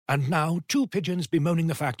And now, two pigeons bemoaning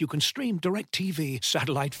the fact you can stream DirecTV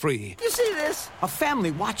satellite-free. You see this? A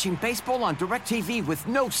family watching baseball on DirecTV with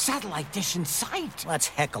no satellite dish in sight. Let's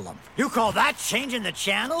heckle them. You call that changing the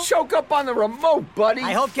channel? Choke up on the remote, buddy.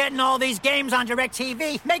 I hope getting all these games on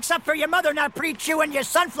DirecTV makes up for your mother not pre-chewing your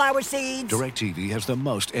sunflower seeds. DirecTV has the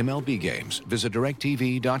most MLB games. Visit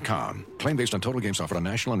DirecTV.com. Claim based on total games offered on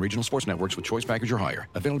national and regional sports networks with choice package or higher.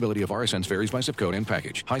 Availability of RSNs varies by zip code and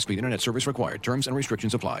package. High-speed internet service required. Terms and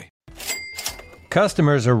restrictions apply.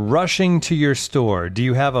 Customers are rushing to your store. Do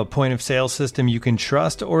you have a point of sale system you can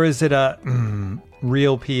trust, or is it a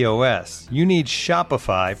real POS? You need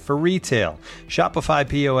Shopify for retail. Shopify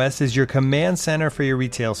POS is your command center for your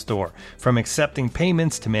retail store. From accepting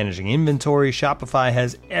payments to managing inventory, Shopify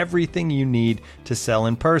has everything you need to sell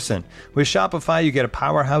in person. With Shopify, you get a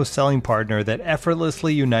powerhouse selling partner that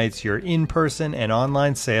effortlessly unites your in-person and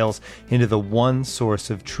online sales into the one source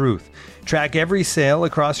of truth. Track every sale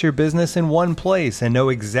across your business in one place and know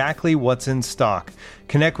exactly what's in stock.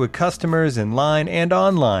 Connect with customers in line and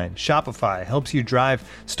online. Shopify helps you drive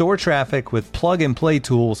store traffic with plug-and-play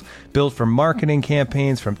tools built for marketing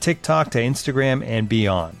campaigns from TikTok to Instagram and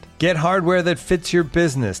beyond. Get hardware that fits your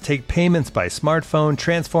business. Take payments by smartphone,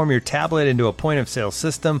 transform your tablet into a point-of-sale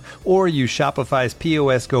system, or use Shopify's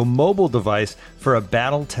POS Go mobile device for a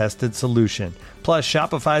battle-tested solution. Plus,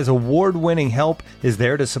 Shopify's award-winning help is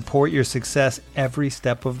there to support your success every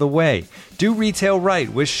step of the way. Do retail right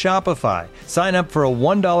with Shopify. Sign up for a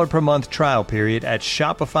 $1 per month trial period at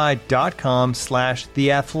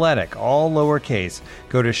shopify.com/theathletic, all lowercase.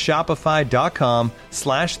 Go to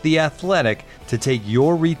shopify.com/theathletic to take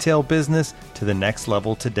your retail business to the next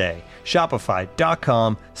level today.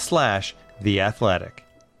 Shopify.com/theathletic.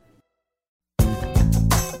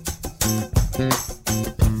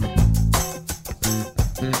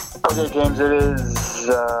 Okay, James, it is,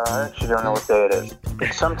 I actually don't know what day it is.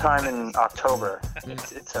 It's sometime in October.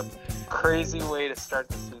 It's a crazy way to start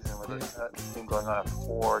the season with this team going on a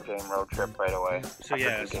 4-game road trip right away. So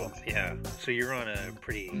you're on a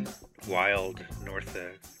pretty wild North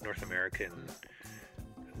American,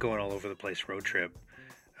 going all over the place road trip.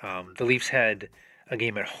 The Leafs had a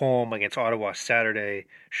game at home against Ottawa Saturday,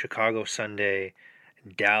 Chicago Sunday,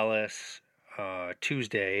 Dallas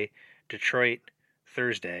Tuesday, Detroit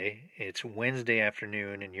Thursday. It's Wednesday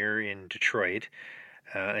afternoon and you're in Detroit,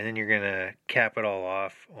 and then you're gonna cap it all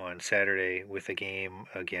off on Saturday with a game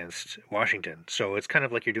against Washington. So it's kind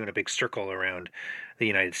of like you're doing a big circle around the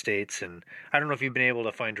United States, and I don't know if you've been able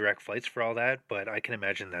to find direct flights for all that, but I can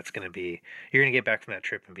imagine you're gonna get back from that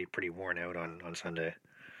trip and be pretty worn out on Sunday.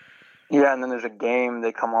 Yeah, and then there's a game,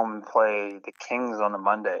 they come home and play the Kings on the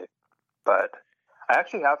Monday, but I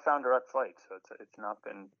actually have found direct flights, so it's not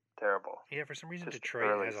been terrible. Yeah, for some reason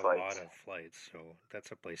Detroit has a lot of flights, so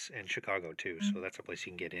that's a place, and Chicago too, so that's a place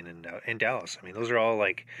you can get in and out. And Dallas, I mean, those are all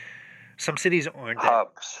like, some cities aren't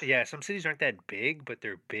hubs. Some cities aren't that big, but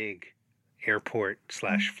they're big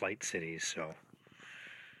airport/flight cities. So,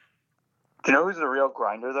 do you know who's the real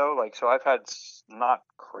grinder though? Like, so I've had not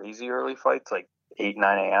crazy early flights, like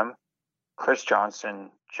 8-9 a.m. Chris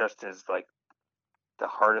Johnston just is like the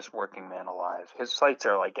hardest working man alive. His flights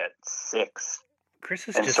are like at 6. Chris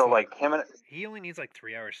is and just so like him and he only needs like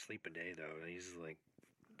 3 hours sleep a day though. He's like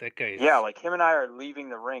that guy. Yeah, like him and I are leaving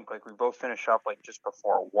the rink. Like we both finish up like just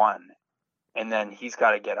before 1, and then he's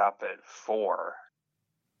got to get up at 4.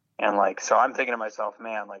 And like, so I'm thinking to myself,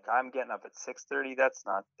 man, like I'm getting up at 6:30. That's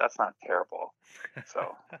not terrible.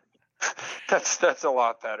 So that's a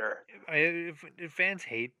lot better. If fans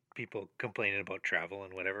hate people complaining about travel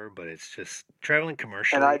and whatever, but it's just traveling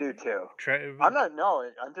commercially. And I do too. I'm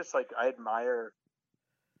just like, I admire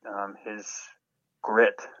his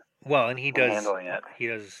grit. Well, and he does handling it. He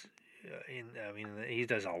does. He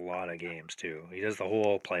does a lot of games too. He does the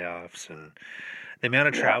whole playoffs, and the amount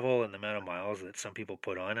of travel and the amount of miles that some people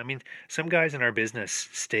put on. I mean, some guys in our business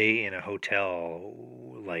stay in a hotel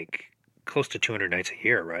like close to 200 nights a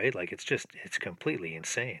year, right? Like it's completely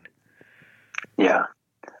insane. Yeah.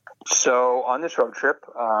 So on this road trip,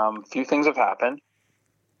 a few things have happened.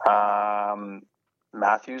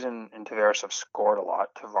 Matthews and Tavares have scored a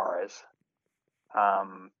lot. Tavares.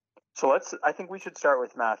 So I think we should start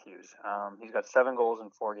with Matthews. He's got 7 goals in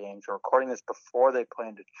 4 games. We're recording this before they play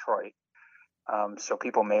in Detroit. So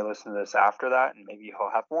people may listen to this after that, and maybe he'll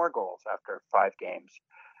have more goals after 5 games.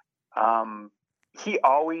 He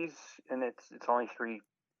always, and it's only 3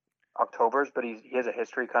 Octobers, but he has a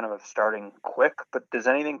history kind of starting quick. But does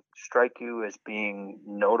anything strike you as being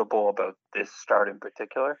notable about this start in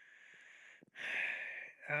particular?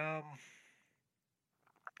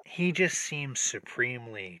 he just seems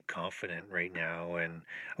supremely confident right now, and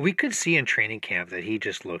we could see in training camp that he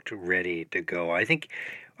just looked ready to go.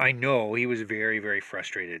 I know he was very, very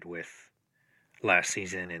frustrated with last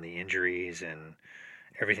season and the injuries and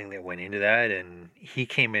everything that went into that, and he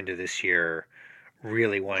came into this year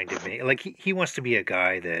really wanting to make, like, he wants to be a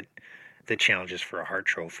guy that challenges for a Hart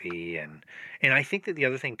Trophy, and I think that the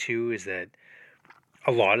other thing too is that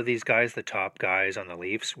a lot of these guys, the top guys on the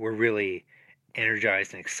Leafs, were really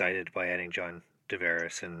energized and excited by adding John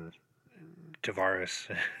Tavares and Tavares.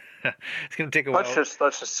 It's going to take a while.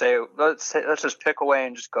 Let's just pick away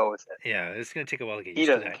and just go with it. Yeah, it's going to take a while to get He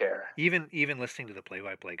used to that. doesn't care. Even listening to the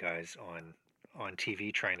play-by-play guys on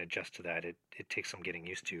TV trying to adjust to that, it takes some getting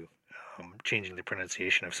used to, changing the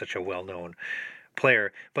pronunciation of such a well-known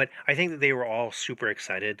player. But I think that they were all super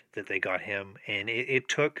excited that they got him, and it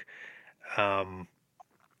took kind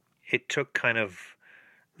of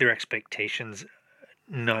their expectations,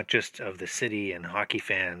 not just of the city and hockey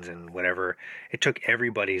fans and whatever. It took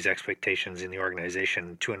everybody's expectations in the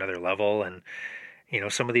organization to another level. And,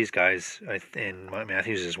 some of these guys, and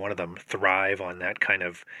Matthews is one of them, thrive on that kind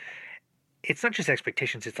of, it's not just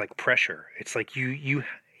expectations, it's like pressure. It's like you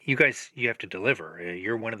guys, you have to deliver.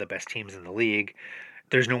 You're one of the best teams in the league.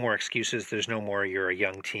 There's no more excuses. There's no more you're a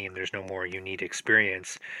young team. There's no more you need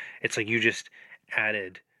experience. It's like you just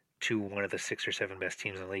added to one of the 6 or 7 best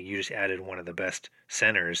teams in the league. You just added one of the best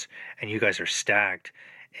centers, and you guys are stacked,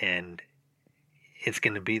 and it's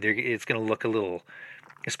going to look a little,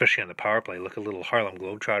 especially on the power play, look a little Harlem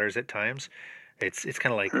Globetrotters at times. It's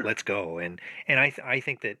kind of like, let's go. And I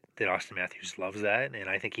think that Austin Matthews loves that, and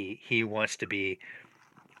I think he wants to be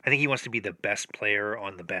the best player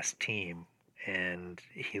on the best team, and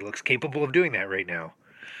he looks capable of doing that right now.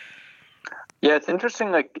 Yeah, it's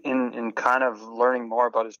interesting, like in kind of learning more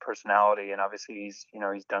about his personality, and obviously he's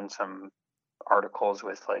done some articles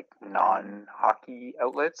with like non-hockey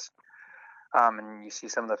outlets, and you see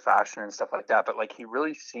some of the fashion and stuff like that. But like he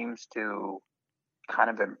really seems to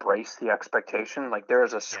kind of embrace the expectation. Like there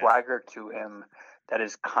is a swagger to him that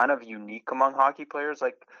is kind of unique among hockey players.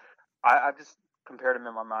 Like I've just compared him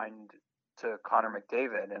in my mind to Connor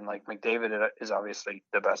McDavid, and like McDavid is obviously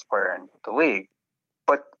the best player in the league.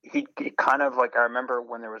 But he kind of like, I remember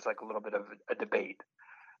when there was like a little bit of a debate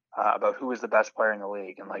about who was the best player in the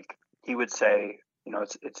league, and like he would say,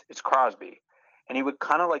 it's Crosby, and he would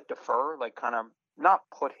kind of like defer, like kind of not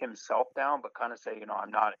put himself down, but kind of say,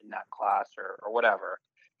 I'm not in that class or whatever.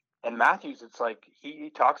 And Matthews, it's like he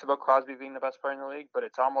talks about Crosby being the best player in the league, but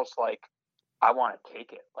it's almost like I want to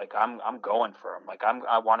take it, like I'm going for him, like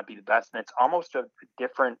I want to be the best, and it's almost a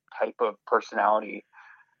different type of personality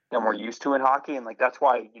than we're used to in hockey. And like that's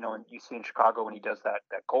why, when you see in Chicago when he does that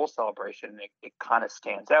goal celebration, it kind of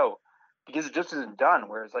stands out because it just isn't done.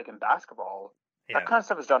 Whereas like in basketball, that kind of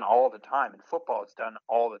stuff is done all the time. In football, it's done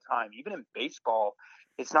all the time. Even in baseball,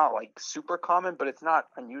 it's not like super common, but it's not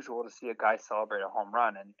unusual to see a guy celebrate a home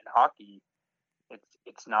run. And in hockey,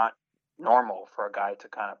 it's not normal for a guy to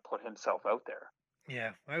kind of put himself out there.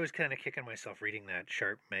 Yeah, I was kind of kicking myself reading that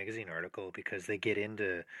Sharp magazine article because they get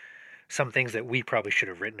into some things that we probably should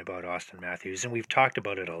have written about Austin Matthews, and we've talked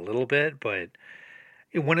about it a little bit, but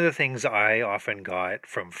one of the things I often got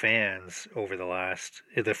from fans over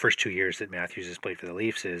the first 2 years that Matthews has played for the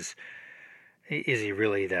Leafs is he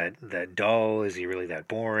really that dull? Is he really that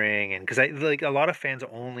boring? And because a lot of fans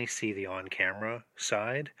only see the on-camera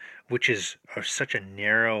side, which is such a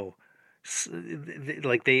narrow,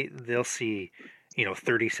 like they'll see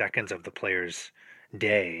 30 seconds of the player's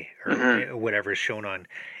day or whatever is shown on.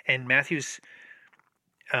 And Matthews,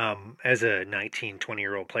 as a 19,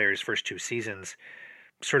 20-year-old player, his first 2 seasons,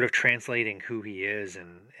 sort of translating who he is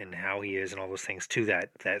and how he is and all those things to that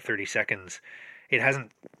 30 seconds, it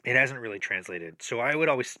hasn't really translated. So I would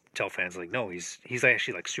always tell fans, like, no, he's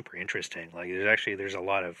actually like super interesting. Like there's a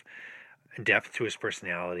lot of depth to his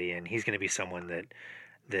personality, and he's going to be someone that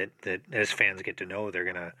as fans get to know, they're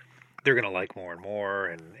gonna like more and more,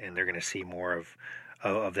 and they're gonna see more of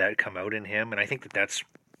that come out in him. And I think that's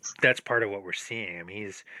part of what we're seeing. I mean,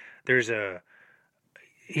 he's just a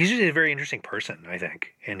very interesting person, I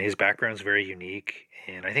think, and his background's very unique.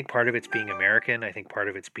 And I think part of it's being American. I think part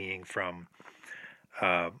of it's being from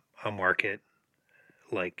a market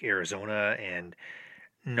like Arizona and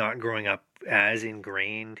not growing up as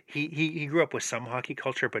ingrained. He grew up with some hockey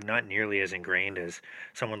culture, but not nearly as ingrained as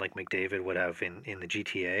someone like McDavid would have in the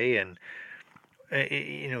GTA. And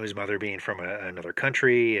his mother being from another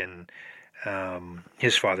country, and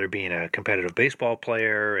his father being a competitive baseball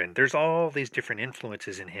player, and there's all these different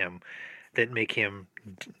influences in him that make him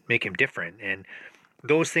different. And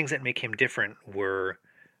those things that make him different were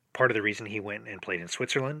part of the reason he went and played in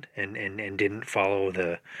Switzerland and didn't follow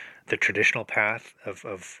the traditional path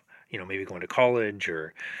of maybe going to college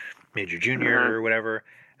or major junior or whatever.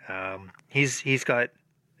 He's got,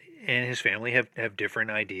 and his family have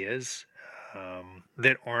different ideas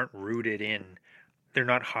that aren't rooted in. They're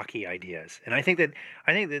not hockey ideas, and I think that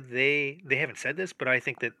they haven't said this, but I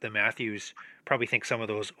think that the Matthews probably think some of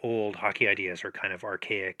those old hockey ideas are kind of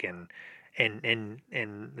archaic, and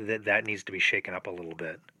that needs to be shaken up a little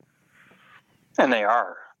bit. And they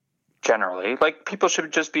are, generally. Like, people should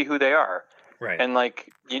just be who they are. Right. And, like,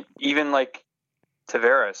 even, like,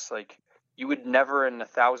 Tavares, like, you would never in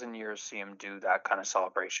 1,000 years see him do that kind of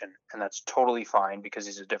celebration. And that's totally fine because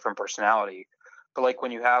he's a different personality. But, like,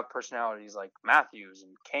 when you have personalities like Matthews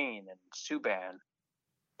and Kane and Subban,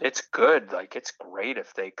 it's good. Like, it's great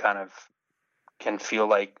if they kind of can feel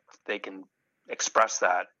like they can express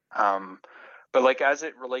that. But, like, as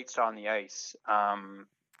it relates to on the ice,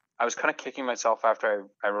 I was kind of kicking myself after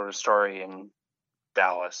I wrote a story in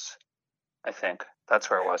Dallas. I think that's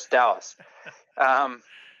where it was. Dallas.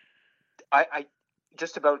 I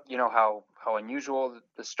just about, how unusual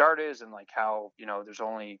the start is, and like how, there's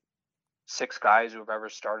only 6 guys who have ever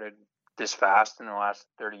started this fast in the last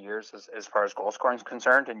 30 years as far as goal scoring is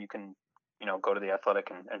concerned. And you can, go to the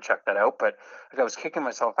Athletic and check that out. But like, I was kicking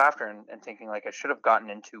myself after and thinking like I should have gotten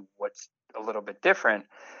into what's a little bit different.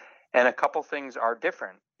 And a couple things are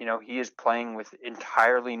different. He is playing with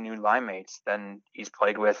entirely new line mates than he's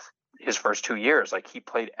played with his first 2 years. Like, he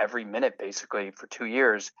played every minute basically for 2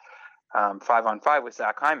 years, 5-on-5 with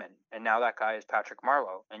Zach Hyman. And now that guy is Patrick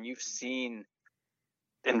Marleau. And you've seen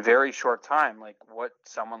in very short time, like, what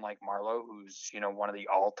someone like Marleau, who's, one of the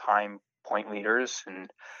all-time point leaders, and,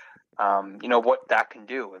 what that can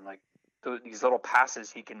do. And, like, these little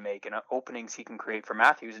passes he can make and openings he can create for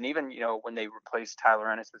Matthews. And even, when they replaced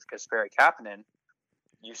Tyler Ennis with Kasperi Kapanen,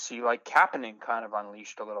 you see, like, Kapanen kind of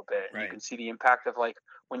unleashed a little bit. And you can see the impact of, like,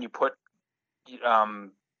 when you put,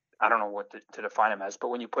 I don't know what to define him as, but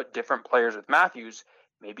when you put different players with Matthews,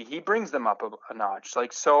 maybe he brings them up a notch.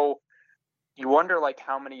 Like, so you wonder, like,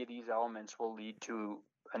 how many of these elements will lead to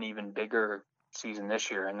an even bigger season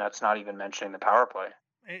this year. And that's not even mentioning the power play.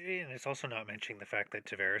 And it's also not mentioning the fact that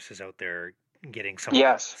Tavares is out there getting some of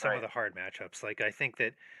the hard matchups. Like, I think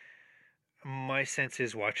that my sense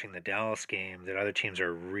is, watching the Dallas game, that other teams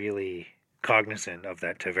are really cognizant of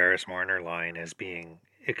that Tavares-Marner line as being...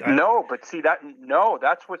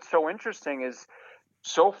 that's what's so interesting is,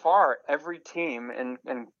 so far, every team,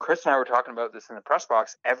 and Chris and I were talking about this in the press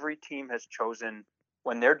box, every team has chosen,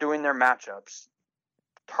 when they're doing their matchups,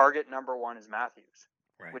 target number 1 is Matthews.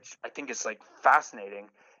 Right. Which I think is, like, fascinating.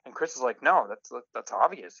 And Chris is like, no, that's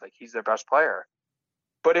obvious. Like, he's their best player.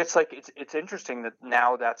 But it's like, it's interesting that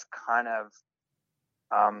now that's kind of,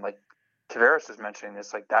 like Tavares is mentioning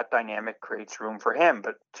this, like, that dynamic creates room for him.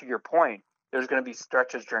 But to your point, there's going to be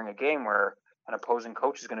stretches during a game where an opposing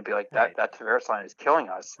coach is going to be like, that Tavares line is killing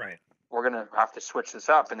us. Right. We're going to have to switch this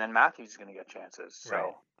up. And then Matthews is going to get chances.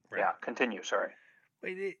 So, yeah, continue. Sorry.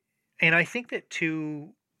 And I think that, too,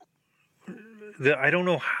 I don't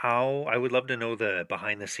know how. I would love to know the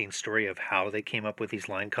behind-the-scenes story of how they came up with these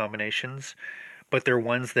line combinations, but they're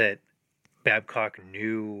ones that Babcock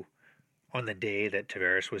knew on the day that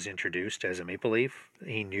Tavares was introduced as a Maple Leaf.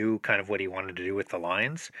 He knew kind of what he wanted to do with the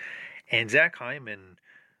lines, and Zach Hyman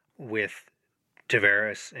with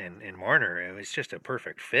Tavares and Marner, it was just a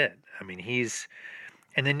perfect fit. I mean,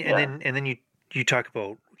 and then you talk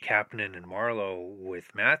about Kapanen and Marleau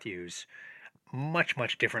with Matthews.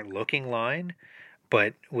 Much different looking line,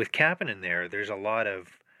 but with Kapanen there's a lot of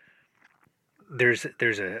there's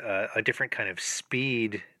a different kind of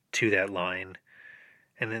speed to that line,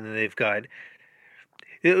 and then they've got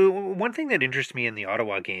one thing that interests me in the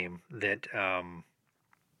Ottawa game that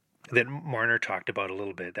Marner talked about a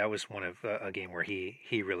little bit. That was one of a game where he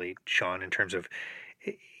really shone in terms of.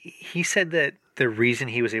 He said that the reason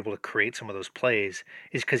he was able to create some of those plays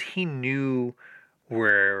is because he knew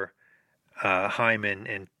where Hyman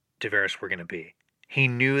and Tavares were going to be. He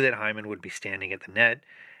knew that Hyman would be standing at the net.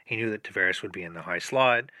 He knew that Tavares would be in the high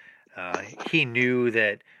slot. He knew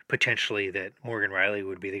that potentially that Morgan Rielly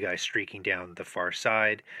would be the guy streaking down the far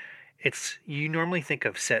side. You normally think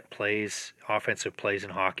of set plays, offensive plays in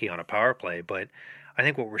hockey on a power play, but I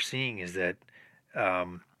think what we're seeing is that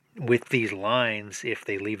with these lines, if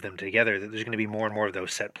they leave them together, that there's going to be more and more of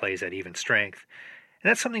those set plays at even strength. And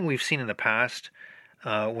that's something we've seen in the past.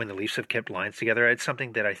 When the Leafs have kept lines together, it's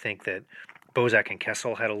something that I think that Bozak and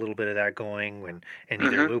Kessel had a little bit of that going in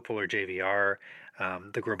either Lupul or JVR.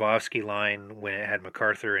 The Grabowski line, when it had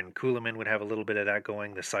MacArthur and Kuhlman, would have a little bit of that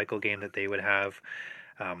going. The cycle game that they would have.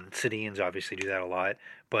 Sedins obviously do that a lot,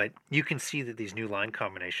 but you can see that these new line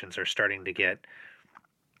combinations are starting to get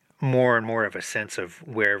more and more of a sense of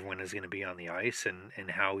where everyone is going to be on the ice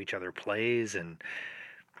and how each other plays. And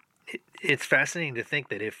it's fascinating to think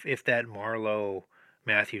that if that Marleau,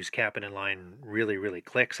 Matthews, Kapanen line really, really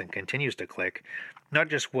clicks and continues to click, not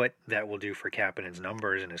just what that will do for Kapanen's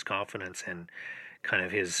numbers and his confidence and kind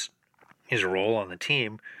of his role on the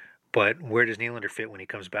team, but where does Nylander fit when he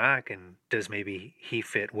comes back, and does maybe he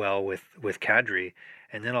fit well with Kadri?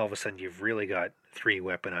 And then all of a sudden you've really got three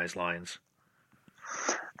weaponized lines.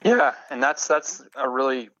 Yeah, and that's a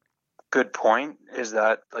really good point, is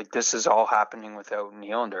that like this is all happening without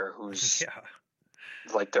Nylander, who's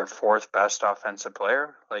like their fourth best offensive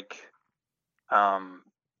player. Like,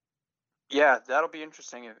 yeah, that'll be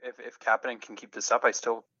interesting if Kapanen can keep this up. I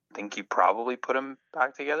still think you probably put him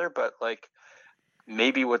back together, but like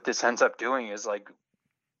maybe what this ends up doing is like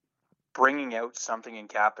bringing out something in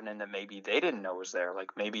Kapanen that maybe they didn't know was there.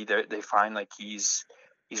 Like maybe they find like he's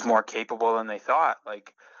more capable than they thought.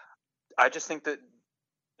 Like I just think that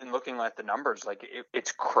in looking at the numbers, like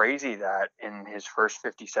it's crazy that in his first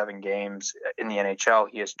 57 games in the NHL,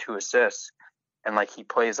 he has 2 assists, and like he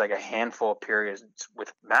plays like a handful of periods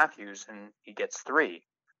with Matthews and he gets 3.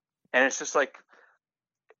 And it's just like,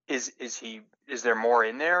 is there more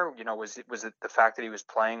in there? You know, was it the fact that he was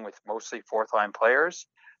playing with mostly fourth line players?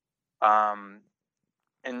 And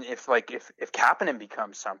if Kapanen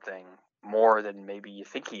becomes something more than maybe you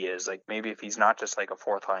think he is, like maybe if he's not just like a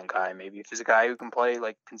fourth line guy, maybe if he's a guy who can play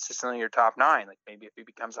like consistently your top 9, like maybe if he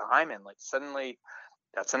becomes a Hyman, like suddenly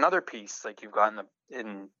that's another piece like you've got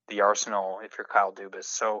in the arsenal if you're Kyle Dubas.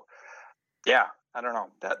 So yeah, I don't know,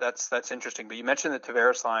 that's interesting. But you mentioned the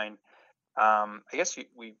Tavares line. I guess you've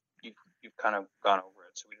kind of gone over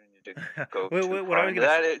it, so we don't need to go too far into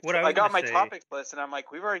that. I got my topics list, and I'm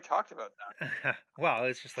like, we've already talked about that. Well,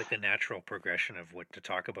 it's just like the natural progression of what to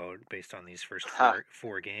talk about based on these first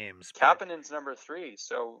four games. Kapanen's number 3,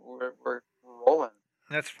 so we're rolling.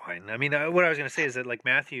 That's fine. I mean, what I was going to say is that like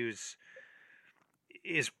Matthews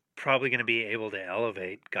is probably going to be able to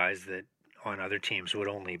elevate guys that on other teams would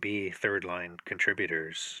only be third line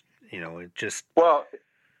contributors. You know, it just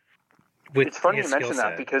it's funny you mention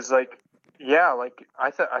that, because like, yeah, like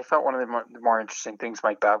I thought one of the more interesting things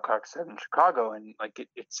Mike Babcock said in Chicago, and like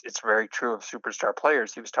it's very true of superstar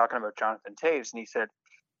players. He was talking about Jonathan Toews, and he said,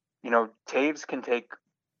 you know, Toews can take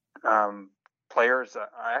players.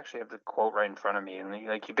 I actually have the quote right in front of me, and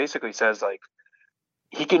he basically says like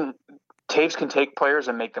Toews can take players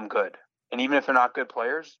and make them good, and even if they're not good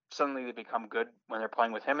players, suddenly they become good when they're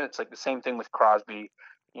playing with him. And it's like the same thing with Crosby.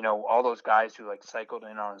 You know, all those guys who like cycled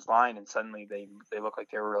in on his line and suddenly they look like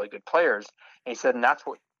they were really good players. And he said, and that's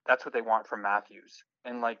what they want from Matthews.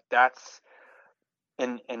 And like that's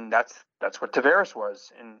what Tavares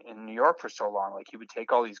was in New York for so long. Like he would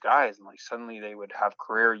take all these guys and like suddenly they would have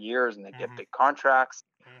career years and they get big contracts.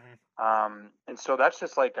 And so that's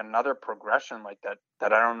just like another progression like that I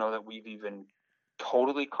don't know that we've even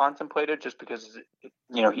totally contemplated, just because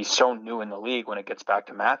you know he's so new in the league when it gets back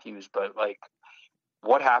to Matthews. But like,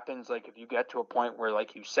 what happens like if you get to a point where,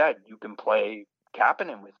 like you said, you can play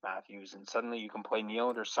Kapanen with Matthews and suddenly you can play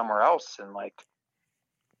Nylander somewhere else, and like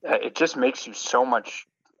it just makes you so much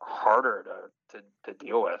harder to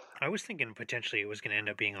deal with. I was thinking potentially it was going to end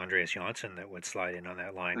up being Andreas Johnsson that would slide in on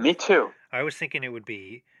that line. Me too. I was thinking it would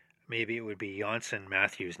be Johnsson,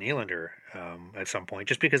 Matthews, Nylander at some point,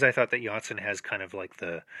 just because I thought that Johnsson has kind of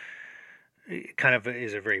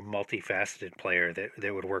is a very multifaceted player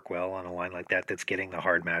that would work well on a line like that, that's getting the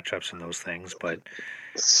hard matchups and those things. But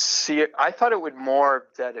see, I thought it would more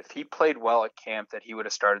that if he played well at camp, that he would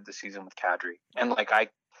have started the season with Kadri. And like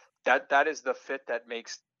that is the fit that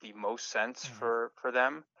makes the most sense for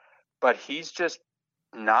them. But he's just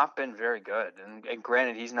not been very good. And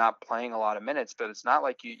granted, he's not playing a lot of minutes, but it's not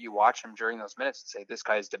like you watch him during those minutes and say, this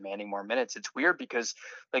guy's demanding more minutes. It's weird because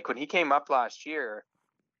like when he came up last year,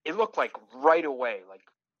 it looked like right away, like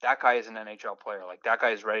that guy is an NHL player. Like that guy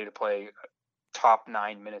is ready to play top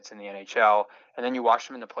 9 minutes in the NHL. And then you watch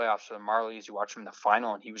him in the playoffs for the Marlies, you watch him in the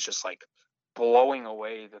final, and he was just like blowing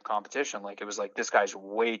away the competition. Like it was like, this guy's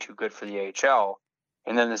way too good for the AHL.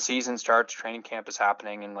 And then the season starts, training camp is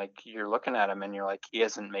happening, and like you're looking at him and you're like, he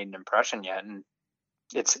hasn't made an impression yet. And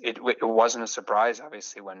it wasn't a surprise,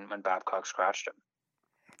 obviously, when Babcock scratched him.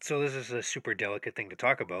 So this is a super delicate thing to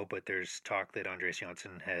talk about, but there's talk that Andreas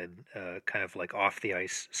Johnsson had kind of like off the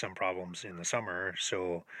ice some problems in the summer,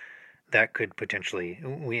 so that could potentially,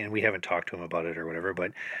 we haven't talked to him about it or whatever,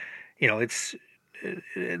 but you know, it's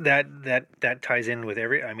that ties in with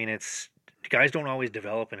it's guys don't always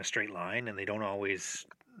develop in a straight line, and they don't always,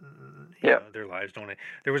 their lives don't.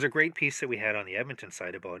 There was a great piece that we had on the Edmonton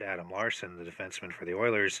side about Adam Larson, the defenseman for the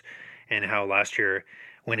Oilers, and how last year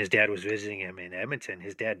when his dad was visiting him in Edmonton,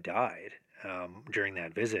 his dad died during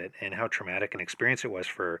that visit, and how traumatic an experience it was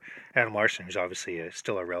for Adam Larson, who's obviously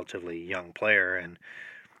still a relatively young player. And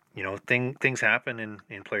things happen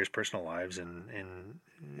in players' personal lives, and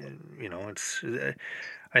it's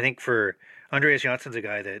I think for Andreas Johnsson's a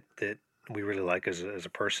guy that we really like as a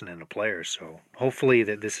person and a player. So hopefully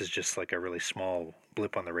that this is just like a really small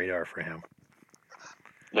blip on the radar for him.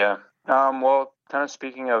 Yeah. Well, kind of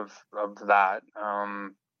speaking of that,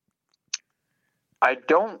 I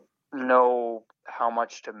don't know how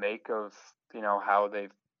much to make of, how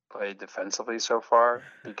they've played defensively so far,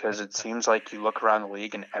 because it seems like you look around the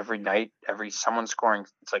league and every night, someone's scoring,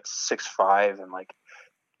 it's like 6-5, and like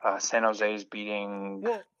San Jose's beating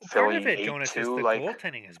Philly 8-2. Part of it, Jonas, is the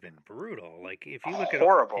goaltending has been brutal. Like if you look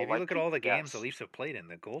horrible. If you look at all the games the Leafs have played in,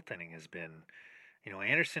 the goaltending has been,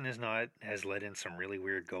 Anderson has let in some really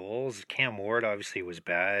weird goals. Cam Ward obviously was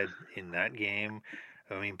bad in that game.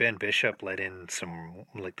 I mean, Ben Bishop let in some,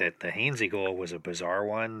 like that. The Hainsey goal was a bizarre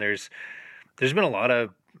one. There's been a lot of.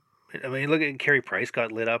 I mean, look at Carey Price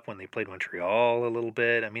got lit up when they played Montreal a little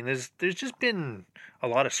bit. I mean, there's just been a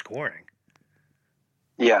lot of scoring.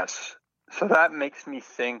 Yes. So that makes me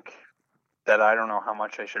think that I don't know how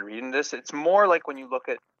much I should read in this. It's more like when you look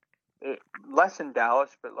at it, less in Dallas,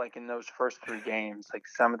 but like in those first 3 games, like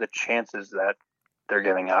some of the chances that they're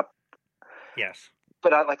giving up. Yes.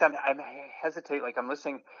 But I hesitate. Like I'm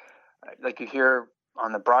listening, like you hear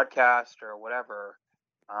on the broadcast or whatever,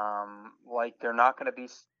 like they're not going to be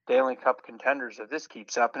Stanley Cup contenders if this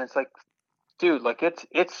keeps up. And it's like, dude, like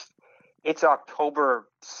it's October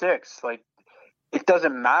 6th. Like it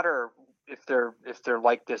doesn't matter if they're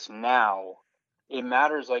like this now. It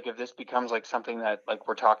matters like if this becomes like something that like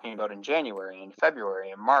we're talking about in January and February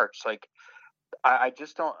and March. Like I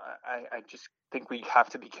just don't. I just think we have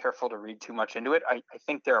to be careful to read too much into it. I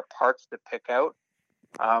think there are parts to pick out,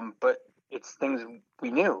 but it's things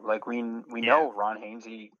we knew. Like we know Ron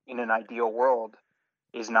Hainsey in an ideal world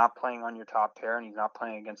is not playing on your top pair, and he's not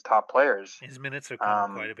playing against top players. His minutes have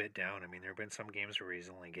come quite a bit down. I mean, there have been some games where he's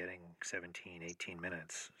only getting 17, 18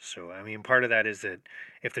 minutes. So, I mean, part of that is that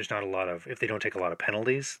if they don't take a lot of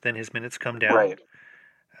penalties, then his minutes come down. Right.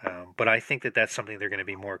 But I think that that's something they're going to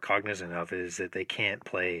be more cognizant of, is that they can't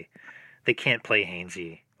play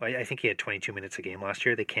Hainsey. I think he had 22 minutes a game last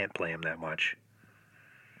year. They can't play him that much.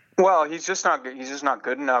 Well, he's just not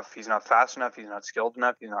good enough. He's not fast enough. He's not skilled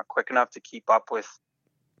enough. He's not quick enough to keep up with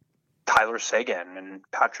Tyler Seguin and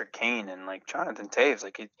Patrick Kane and like Jonathan Toews.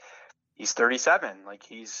 Like he's 37. Like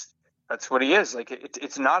that's what he is. Like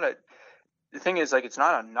it's not the thing is, like, it's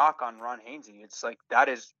not a knock on Ron Hainsey. It's like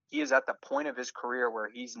he is at the point of his career where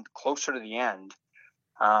he's closer to the end.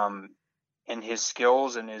 And his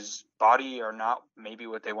skills and his body are not maybe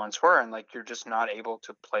what they once were. And like, you're just not able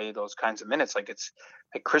to play those kinds of minutes. Like it's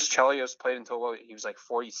like Chris Chelios played until he was like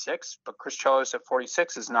 46, but Chris Chelios at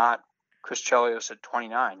 46 is not Chris Chelios at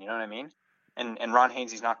 29. You know what I mean? And Ron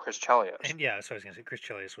Hainsey's not Chris Chelios. And yeah, so I was going to say Chris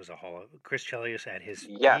Chelios was Chris Chelios at his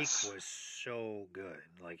peak was so good.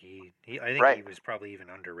 Like I think he was probably even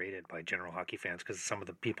underrated by general hockey fans because some of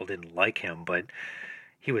the people didn't like him, but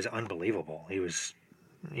he was unbelievable. He was,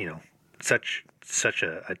 such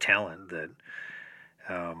a talent that,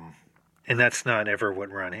 and that's not ever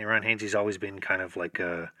what Ron Hainsey's always been kind of like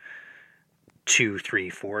a 2,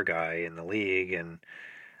 3, 4 guy in the league. And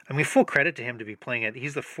I mean, full credit to him to be playing it.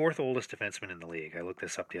 He's the 4th oldest defenseman in the league. I looked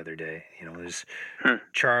this up the other day. There's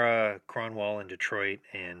Chara, Cronwall in Detroit,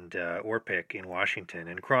 and Orpik in Washington.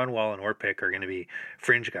 And Cronwall and Orpik are going to be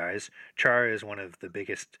fringe guys. Chara is one of the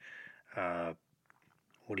biggest,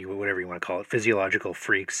 whatever you want to call it, physiological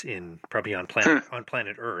freaks probably on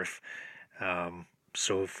planet Earth.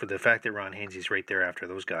 So for the fact that Ron Hainsey's right there after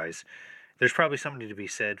those guys, there's probably something to be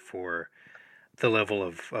said for the level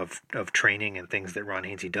of training and things that Ron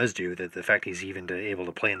Hainsey does do, that the fact he's even able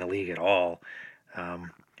to play in the league at all.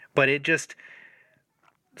 But it just,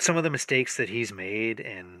 some of the mistakes that he's made,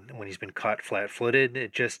 and when he's been caught flat-footed,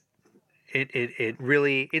 it's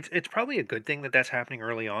probably a good thing that that's happening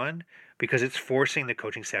early on, because it's forcing the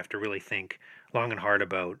coaching staff to really think long and hard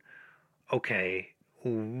about, okay,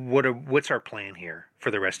 what's our plan here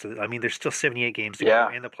for the rest of I mean, there's still 78 games to go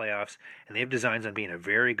in the playoffs, and they have designs on being a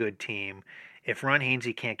very good team. If Ron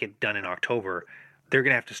Hainsey can't get done in October, they're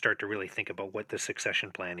going to have to start to really think about what the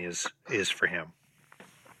succession plan is for him.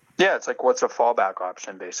 Yeah, it's like, what's a fallback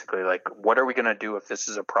option, basically? Like, what are we going to do if this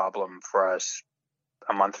is a problem for us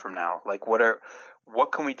a month from now? Like, what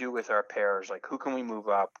can we do with our pairs? Like, who can we move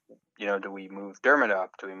up? Do we move Dermott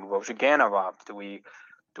up? Do we move Ojanov up? Do we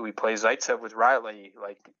do we play Zaitsev with Riley?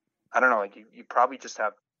 Like, I don't know. Like, you probably just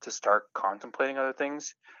have to start contemplating other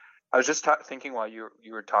things. I was just thinking while you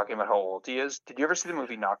were talking about how old he is. Did you ever see the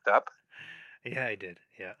movie Knocked Up? Yeah, I did.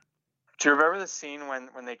 Yeah. Do you remember the scene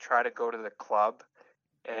when they try to go to the club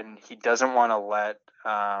and he doesn't want to let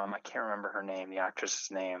I can't remember her name, the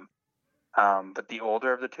actress's name, but the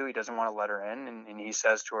older of the two, he doesn't want to let her in, and he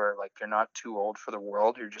says to her, like, you're not too old for the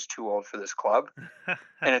world, you're just too old for this club.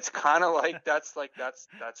 And it's kind of like that's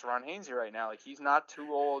Ron Hainsey right now. Like, he's not too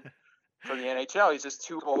old for the NHL, he's just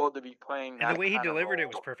too old to be playing that. And the way he kind of delivered it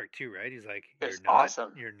role. was perfect too, right? He's like, It's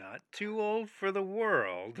awesome. You're not too old for the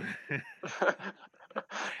world.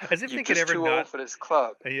 As if You're they could just ever too not old for this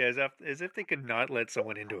club. Yeah, as if they could not let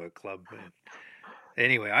someone into a club.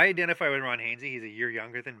 Anyway, I identify with Ron Hainsey. He's a year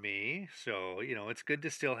younger than me, so it's good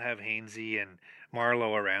to still have Hainsey and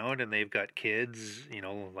Marlowe around, and they've got kids,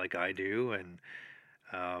 like I do, and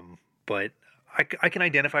but I can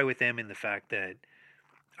identify with them in the fact that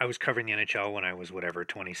I was covering the NHL when I was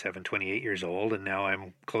 27, 28 years old, and now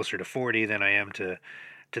I'm closer to 40 than I am to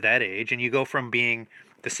that age, and you go from being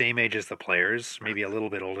the same age as the players, maybe a little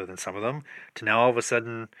bit older than some of them, to now all of a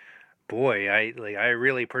sudden, boy, I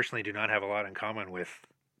really personally do not have a lot in common with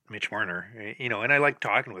Mitch Marner, and I like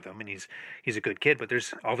talking with him, and he's a good kid, but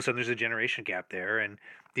there's all of a sudden there's a generation gap there, and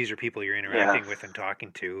these are people you're interacting with and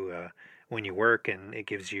talking to when you work, and it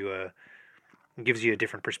gives you a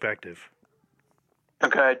different perspective.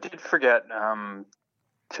 Okay, I did forget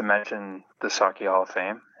to mention the Socky Hall of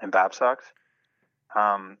Fame and Babsox.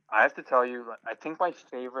 I have to tell you, I think my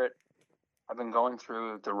favorite, I've been going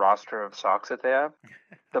through the roster of socks that they have.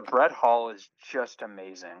 The Brett Hall is just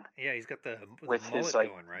amazing. Yeah, he's got the with mullet his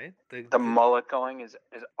going, right? The mullet going is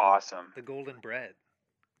awesome. The golden bread.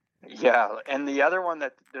 Yeah, and the other one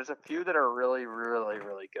there's a few that are really, really,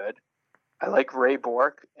 really good. I like Ray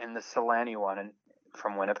Bork, and the Solani one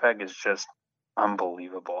from Winnipeg is just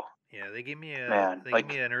unbelievable. Yeah, they gave me gave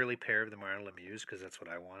me an early pair of the Martin Lemieux because that's what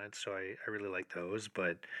I wanted, so I really like those.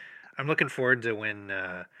 But I'm looking forward to when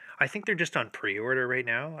I think they're just on pre-order right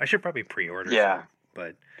now. I should probably pre-order some,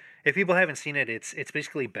 but if people haven't seen it, it's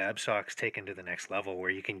basically Babsox taken to the next level, where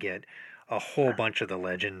you can get a whole bunch of the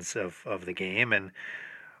legends of the game, and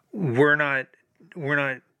we're not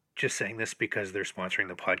just saying this because they're sponsoring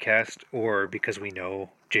the podcast or because we know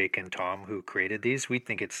Jake and Tom who created these. We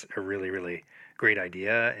think it's a really, really great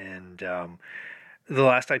idea, and the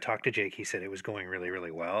last I talked to Jake, he said it was going really,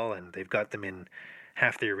 really well, and they've got them in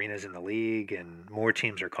half the arenas in the league, and more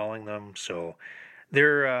teams are calling them. So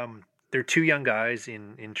they're two young guys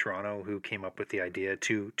in Toronto who came up with the idea,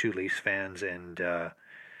 two Leafs fans, and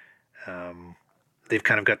they've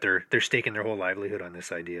kind of got their stake in their whole livelihood on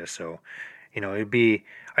this idea. So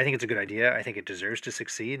I think it's a good idea. I think it deserves to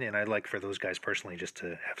succeed, and I'd like for those guys personally just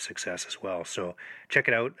to have success as well. So check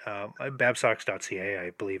it out. Babsox.ca,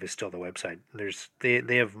 I believe, is still the website.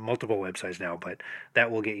 They have multiple websites now, but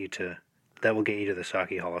that will get you to the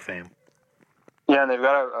Socky Hall of Fame. Yeah, and they've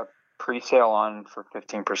got a pre-sale on for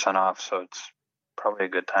 15% off, so it's probably a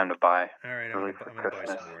good time to buy. All right, I'm going to buy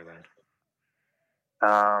some more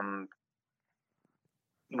then.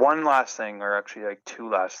 One last thing, or actually like two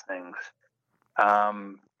last things.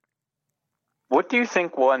 What do you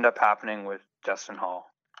think will end up happening with Justin Hall?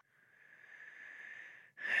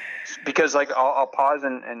 Because I'll pause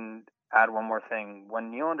and add one more thing.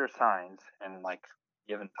 When Nylander signs, and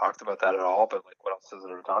you haven't talked about that at all, but what else is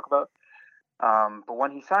there to talk about? But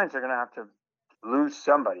when he signs, they're going to have to lose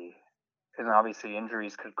somebody, and obviously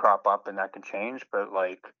injuries could crop up and that can change. But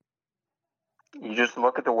you just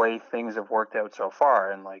look at the way things have worked out so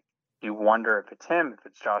far, and you wonder if it's him, if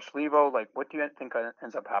it's Josh Levo. What do you think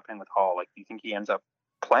ends up happening with Hall? Do you think he ends up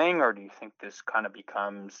playing, or do you think this kind of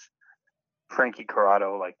becomes Frankie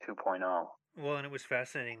Corrado 2.0? Well, and it was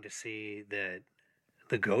fascinating to see that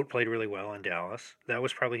the GOAT played really well in Dallas. That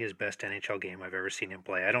was probably his best NHL game I've ever seen him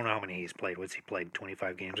play. I don't know how many he's played. He played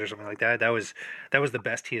 25 games or something like that? That was the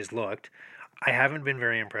best he has looked. I haven't been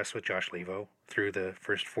very impressed with Josh Levo through the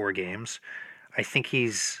first 4 games. I think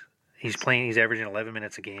he's averaging 11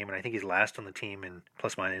 minutes a game, and I think he's last on the team in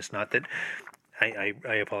plus minus. Not that I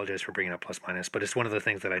apologize for bringing up plus minus, but it's one of the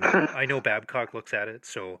things that I know. I know Babcock looks at it,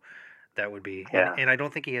 so that would be. Yeah. And I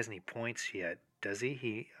don't think he has any points yet, does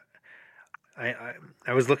he?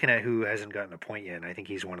 I was looking at who hasn't gotten a point yet, and I think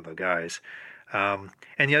he's one of the guys. And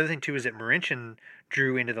the other thing too is that Marincin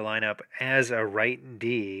drew into the lineup as a right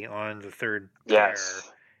D on the third pair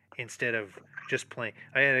instead of just playing.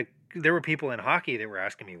 There were people in hockey that were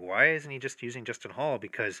asking me, why isn't he just using Justin Hall?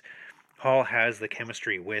 Because Hall has the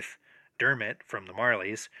chemistry with Dermott from the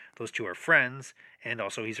Marlies. Those two are friends, and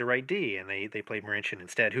also he's a right D, and they played Marincin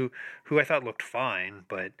instead, who I thought looked fine,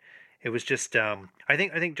 but it was just I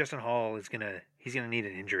think Justin Hall he's gonna need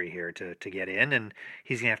an injury here to get in, and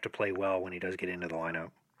he's gonna have to play well when he does get into the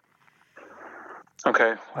lineup.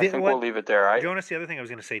 Okay, I think we'll leave it there. Jonas, the other thing I was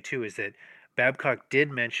going to say too is that Babcock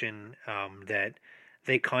did mention that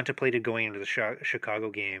they contemplated going into the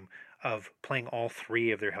Chicago game of playing all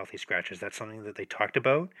three of their healthy scratches. That's something that they talked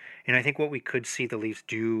about, and I think what we could see the Leafs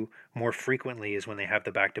do more frequently is when they have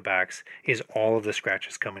the back-to-backs, is all of the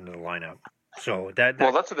scratches come into the lineup. So that's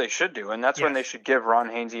what they should do, and that's when they should give Ron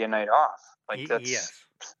Hainsey a night off.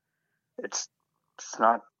 It's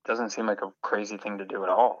not. Doesn't seem like a crazy thing to do at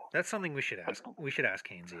all. That's something we should ask. We should ask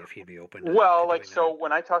Hainsey if he'd be open.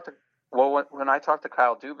 When I talked to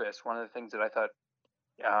Kyle Dubas, one of the things that I thought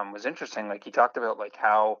was interesting, like he talked about like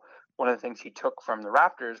how one of the things he took from the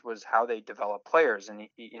Raptors was how they develop players, and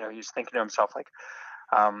he was thinking to himself like,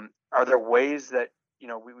 are there ways that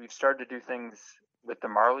we've started to do things with the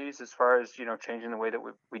Marlies as far as changing the way that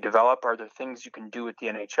we develop? Are there things you can do at the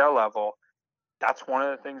NHL level? That's one of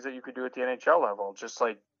the things that you could do at the NHL level, just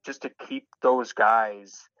to keep those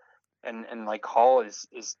guys, and like Hall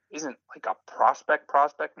isn't like a prospect,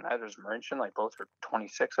 and neither is Marincin, like both are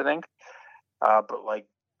 26, I think. But like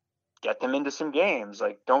get them into some games,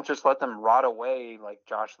 like don't just let them rot away like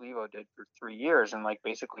Josh Levo did for 3 years and like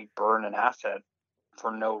basically burn an asset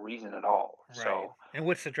for no reason at all. Right. So and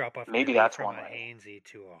what's the drop off? Maybe that's from one a way. Hainsey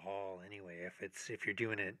to a Hall anyway. If you're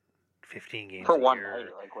doing it 15 games for a one year. night,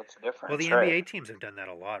 like what's the difference? Well, the NBA teams have done that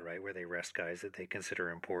a lot, right? Where they rest guys that they consider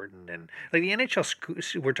important, and like the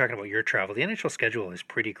NHL. We're talking about your travel. The NHL schedule is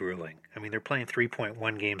pretty grueling. I mean, they're playing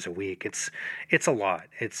 3.1 games a week. It's a lot.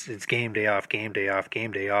 It's game day off, game day off,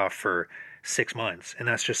 game day off for 6 months, and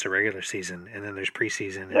that's just the regular season. And then there's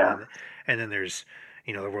preseason, and then there's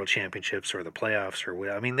the World Championships or the playoffs or what.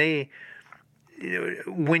 I mean,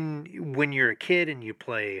 when you're a kid and you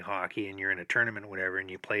play hockey and you're in a tournament, whatever, and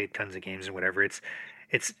you play tons of games and whatever, it's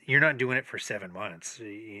you're not doing it for 7 months,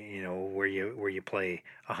 where you play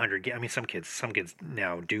 100 games. I mean, some kids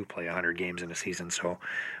now do play 100 games in a season. So,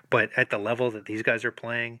 but at the level that these guys are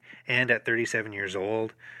playing, and at 37 years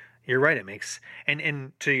old, you're right. It makes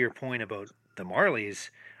and to your point about the Marlies,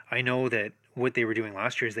 I know that what they were doing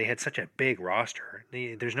last year is they had such a big roster.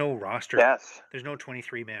 There's no roster. Yes. There's no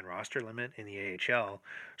 23-man roster limit in the AHL.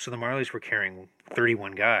 So the Marlies were carrying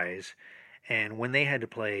 31 guys. And when they had to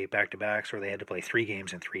play back-to-backs, or they had to play 3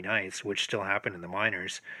 games in 3 nights, which still happened in the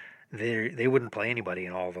minors, they wouldn't play anybody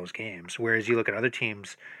in all of those games. Whereas you look at other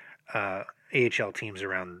teams, AHL teams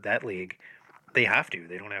around that league, they have to.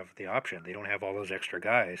 They don't have the option. They don't have all those extra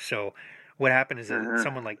guys. So what happened is that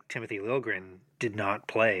someone like Timothy Liljegren did not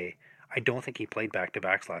play. I don't think he played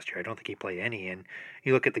back-to-backs last year. I don't think he played any. And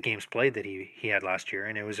you look at the games played that he had last year,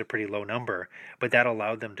 and it was a pretty low number. But that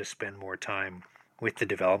allowed them to spend more time with the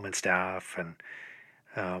development staff, and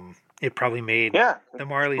it probably made the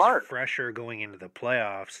Marlies fresher going into the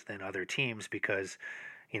playoffs than other teams because,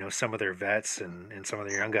 some of their vets and some of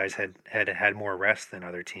their young guys had more rest than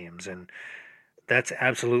other teams. And that's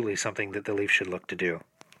absolutely something that the Leafs should look to do.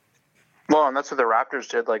 Well, and that's what the Raptors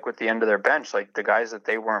did, like with the end of their bench. Like the guys that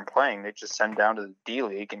they weren't playing, they just send down to the D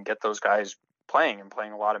League and get those guys playing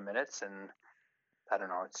a lot of minutes. And I don't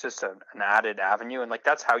know, it's just an added avenue. And like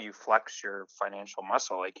that's how you flex your financial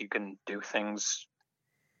muscle. Like you can do things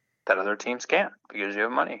that other teams can't because you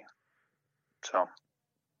have money. So, all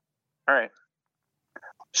right.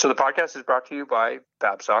 So the podcast is brought to you by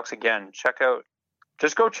Babsocks. Again,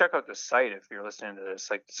 just go check out the site if you're listening to this.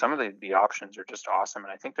 Like some of the options are just awesome,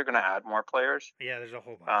 and I think they're going to add more players. Yeah, there's a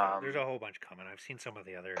whole bunch. There's a whole bunch coming. I've seen some of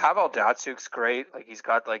the other. Pavel Datsuk's great. Like he's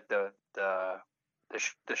got like the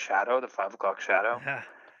shadow, the 5 o'clock shadow.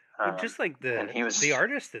 Just like the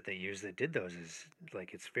artist that they use that did those is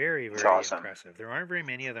like it's very very awesome. Impressive. There aren't very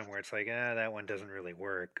many of them where it's like that one doesn't really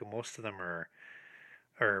work. Most of them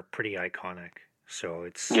are pretty iconic. So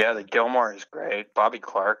it's the Gilmore is great. Bobby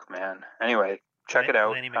Clark, man. Anyway. Check it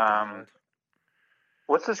out.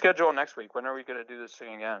 What's the schedule next week? When are we going to do this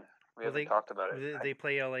thing again? We haven't talked about it. They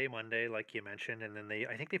play LA Monday, like you mentioned, and then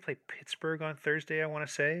I think they play Pittsburgh on Thursday, I want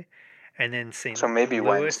to say, and then St. Louis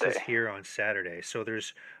Wednesday is here on Saturday. So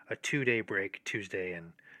there's a 2-day break, Tuesday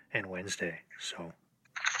and Wednesday. So,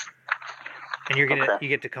 and you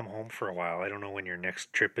get to come home for a while. I don't know when your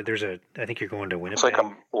next trip, but I think you're going to Winnipeg. It's like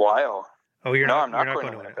a while. Oh, I'm not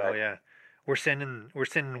going to Winnipeg. Oh yeah, we're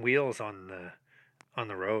sending wheels on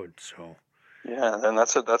the road, so yeah, then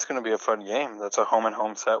that's going to be a fun game. That's a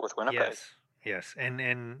home set with Winnipeg. Yes,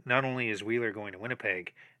 and not only is Wheeler going to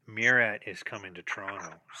Winnipeg, Murat is coming to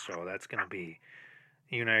Toronto, so that's going to be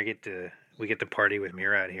You and I get to party with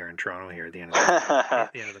Murad here in Toronto here at the end of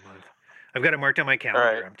the month. I've got it marked on my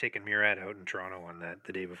calendar. Right. I'm taking Murad out in Toronto on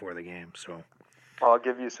the day before the game. So I'll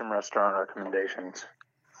give you some restaurant recommendations.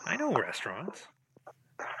 I know restaurants.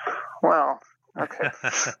 Well, okay.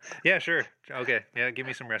 Yeah, sure. Okay. Yeah, give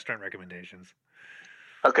me some restaurant recommendations.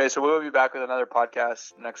 Okay, so we'll be back with another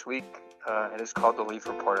podcast next week. It is called The Leaf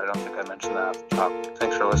Report. I don't think I mentioned that at the top.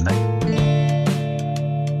 Thanks for listening.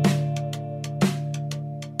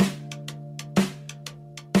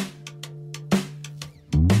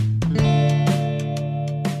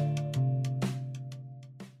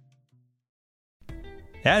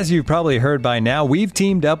 As you've probably heard by now, we've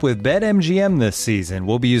teamed up with BetMGM this season.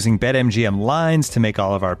 We'll be using BetMGM lines to make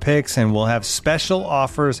all of our picks, and we'll have special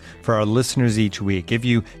offers for our listeners each week. If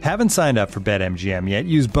you haven't signed up for BetMGM yet,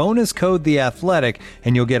 use bonus code The Athletic,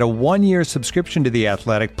 and you'll get a 1-year subscription to The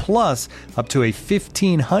Athletic, plus up to a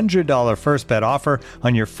 $1,500 first bet offer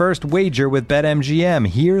on your first wager with BetMGM.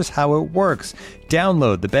 Here's how it works.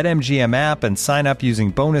 Download the BetMGM app and sign up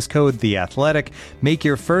using bonus code The Athletic. Make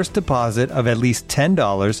your first deposit of at least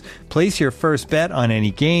 $10. Place your first bet on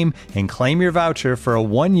any game and claim your voucher for a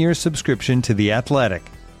 1-year subscription to The Athletic.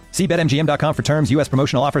 See BetMGM.com for terms. U.S.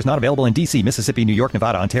 promotional offers not available in D.C., Mississippi, New York,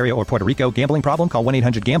 Nevada, Ontario, or Puerto Rico. Gambling problem? Call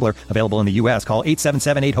 1-800-GAMBLER. Available in the U.S. Call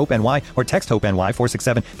 877-8-HOPE-NY or text HOPE-NY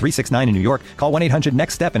 467-369 in New York. Call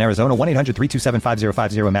 1-800-NEXT-STEP in Arizona.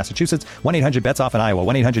 1-800-327-5050 in Massachusetts. 1-800-BETS-OFF in Iowa.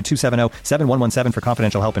 1-800-270-7117 for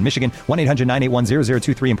confidential help in Michigan.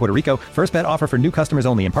 1-800-981-0023 in Puerto Rico. First bet offer for new customers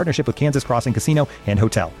only in partnership with Kansas Crossing Casino and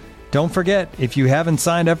Hotel. Don't forget, if you haven't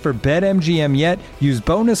signed up for BetMGM yet, use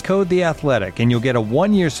bonus code The Athletic, and you'll get a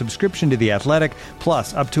 1-year subscription to The Athletic,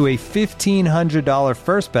 plus up to a $1,500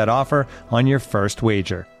 first bet offer on your first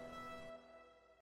wager.